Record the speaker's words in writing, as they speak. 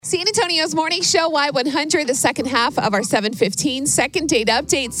San Antonio's morning show, Y100, the second half of our 7:15 second date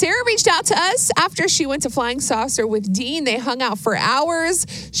update. Sarah reached out to us after she went to Flying Saucer with Dean. They hung out for hours.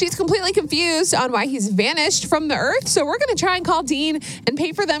 She's completely confused on why he's vanished from the earth. So we're going to try and call Dean and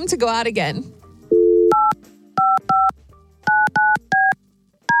pay for them to go out again.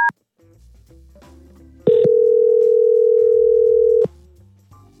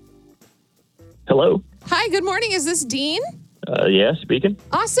 Hello. Hi, good morning. Is this Dean? Yeah, speaking.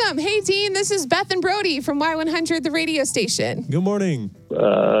 Awesome. Hey, Dean, this is Beth and Brody from Y100, the radio station. Good morning.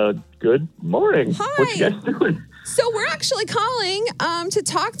 Good morning. Hi. What you guys doing? So we're actually calling to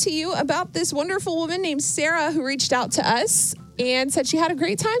talk to you about this wonderful woman named Sarah who reached out to us and said she had a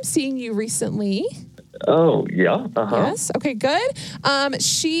great time seeing you recently. Oh, yeah. Uh-huh. Yes. Okay, good.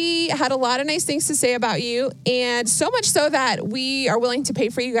 She had a lot of nice things to say about you, and so much so that we are willing to pay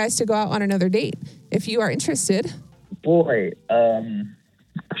for you guys to go out on another date if you are interested. Boy, I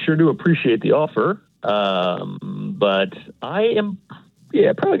sure do appreciate the offer, but I am,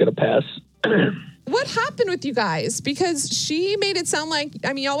 probably going to pass. What happened with you guys? Because she made it sound like,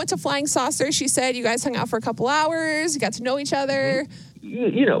 y'all went to Flying Saucer. She said you guys hung out for a couple hours, you got to know each other.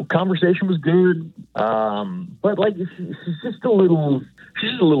 Conversation was good, but like she's just a little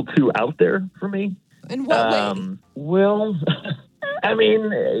too out there for me. In what way? Well, I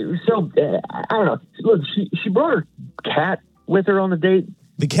don't know. Look, she brought her cat with her on the date.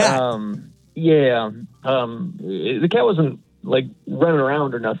 The cat? The cat wasn't like running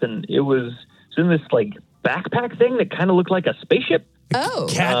around or nothing. It was in this like backpack thing that kind of looked like a spaceship. Oh,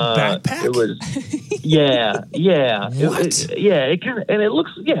 cat backpack? It was, yeah. What? It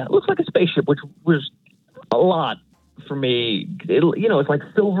looks like a spaceship, which was a lot for me. It's like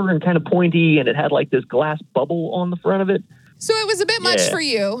silver and kind of pointy, and it had like this glass bubble on the front of it. So it was a bit much for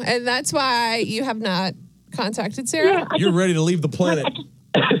you, and that's why you have not contacted Sarah? Yeah, You're ready to leave the planet.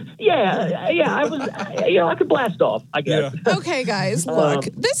 I was, I could blast off, I guess. Yeah. Okay, guys, look.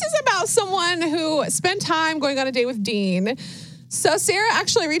 This is about someone who spent time going on a date with Dean. So Sarah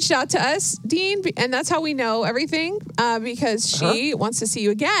actually reached out to us, Dean, and that's how we know everything, because she wants to see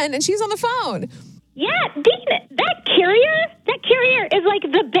you again, and she's on the phone. Yeah, Dean, that carrier is like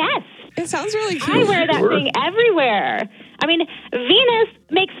the best. It sounds really cute. I wear that thing everywhere. Venus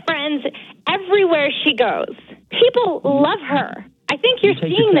makes friends everywhere she goes. People love her. I think you're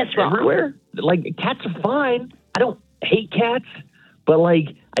seeing this wrong. Everywhere? Like, cats are fine. I don't hate cats, but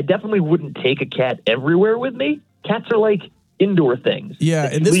like, I definitely wouldn't take a cat everywhere with me. Cats are like indoor things. Yeah,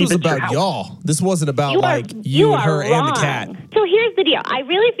 and this was about y'all. This wasn't about you and her and the cat. So here's the deal. I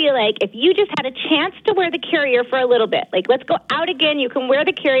really feel like if you just had a chance to wear the carrier for a little bit, like let's go out again, you can wear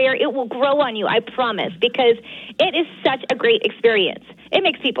the carrier. It will grow on you, I promise, because it is such a great experience. It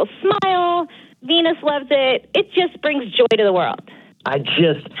makes people smile. Venus loves it. It just brings joy to the world. I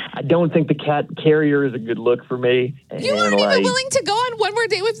don't think the cat carrier is a good look for me. You aren't even willing to go on one more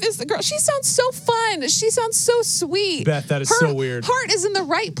date with this girl. She sounds so fun. She sounds so sweet. Beth, that is so weird. Her heart is in the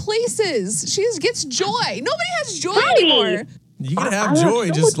right places. She just gets joy. Nobody has joy anymore. You can have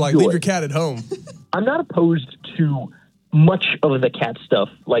joy, just like leave your cat at home. I'm not opposed to much of the cat stuff,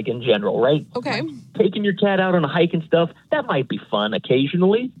 like in general, right? Okay. Taking your cat out on a hike and stuff, that might be fun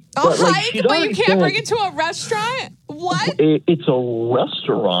occasionally. A hike? But you can't bring it to a restaurant? What? It's a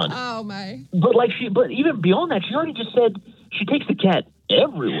restaurant. Oh, my. But even beyond that, she already just said she takes the cat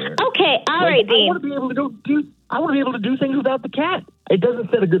everywhere. Okay, all right, Dean. I want to be able to do things without the cat. It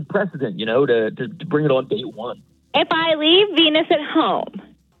doesn't set a good precedent, to bring it on day one. If I leave Venus at home,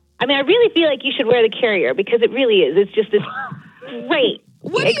 I really feel like you should wear the carrier because it really is. It's just this great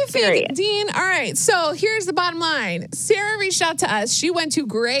What do you think, Dean? All right, so here's the bottom line. Sarah reached out to us. She went to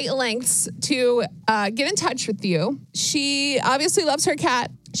great lengths to get in touch with you. She obviously loves her cat.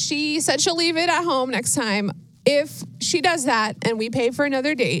 She said she'll leave it at home next time. If she does that and we pay for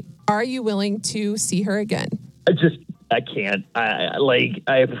another date, are you willing to see her again? I can't.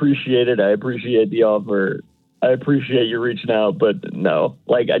 I appreciate it. I appreciate the offer. I appreciate you reaching out, but no.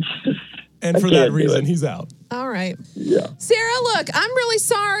 And for that reason, he's out. All right. Yeah. Sarah, look, I'm really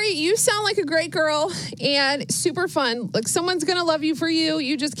sorry. You sound like a great girl and super fun. Like, someone's going to love you for you.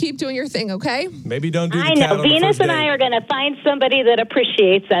 You just keep doing your thing, okay? Maybe don't do the cat on the first date. Venus and I are going to find somebody that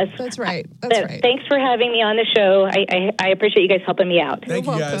appreciates us. That's right. That's right. Thanks for having me on the show. I appreciate you guys helping me out. Thank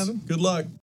you, guys. Good luck.